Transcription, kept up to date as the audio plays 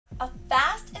A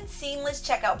fast and seamless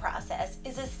checkout process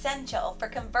is essential for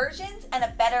conversions and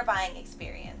a better buying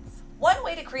experience. One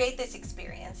way to create this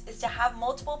experience is to have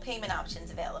multiple payment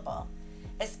options available,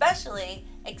 especially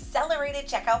accelerated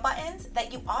checkout buttons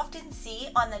that you often see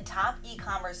on the top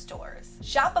e-commerce stores.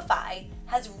 Shopify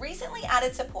has recently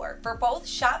added support for both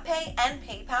Shop Pay and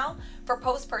PayPal for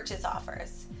post-purchase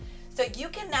offers. So you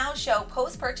can now show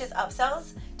post-purchase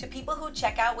upsells to people who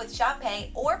check out with Shop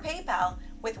Pay or PayPal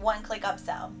with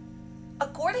OneClickUpsell.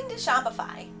 According to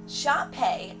Shopify, Shop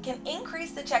Pay can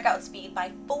increase the checkout speed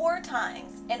by 4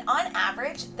 times, and on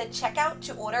average, the checkout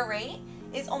to order rate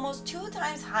is almost 2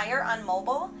 times higher on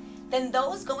mobile than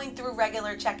those going through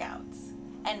regular checkouts.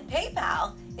 And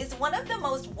PayPal is one of the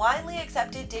most widely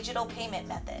accepted digital payment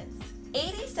methods.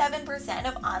 87%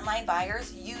 of online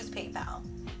buyers use PayPal.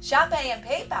 Shop Pay and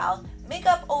PayPal make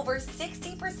up over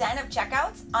 60% of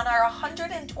checkouts on our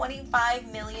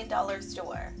 $125 million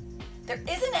store. There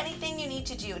isn't anything you need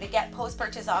to do to get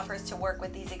post-purchase offers to work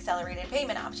with these accelerated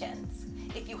payment options.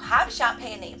 If you have Shop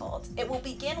Pay enabled, it will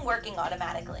begin working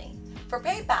automatically. For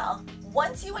PayPal,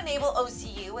 once you enable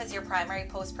OCU as your primary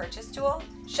post-purchase tool,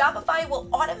 Shopify will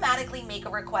automatically make a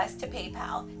request to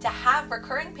PayPal to have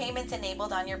recurring payments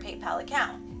enabled on your PayPal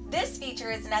account. This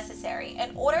feature is necessary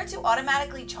in order to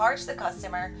automatically charge the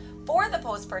customer for the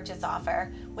post-purchase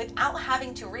offer without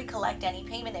having to recollect any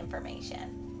payment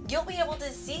information. You'll be able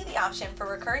to see the option for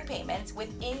recurring payments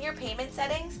within your payment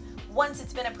settings once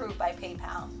it's been approved by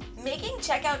PayPal. Making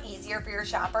checkout easier for your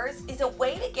shoppers is a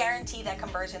way to guarantee that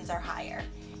conversions are higher.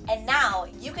 And now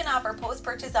you can offer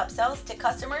post-purchase upsells to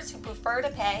customers who prefer to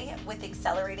pay with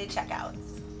accelerated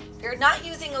checkouts. If you're not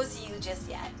using OCU just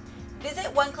yet,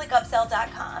 visit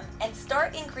OneClickUpsell.com and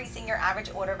start increasing your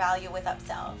average order value with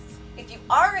upsells. If you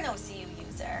are an OCU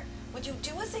user, would you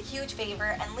do us a huge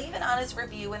favor and leave an honest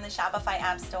review in the Shopify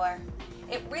App Store?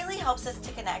 It really helps us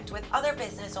to connect with other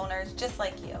business owners just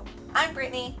like you. I'm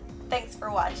Brittany. Thanks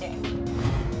for watching.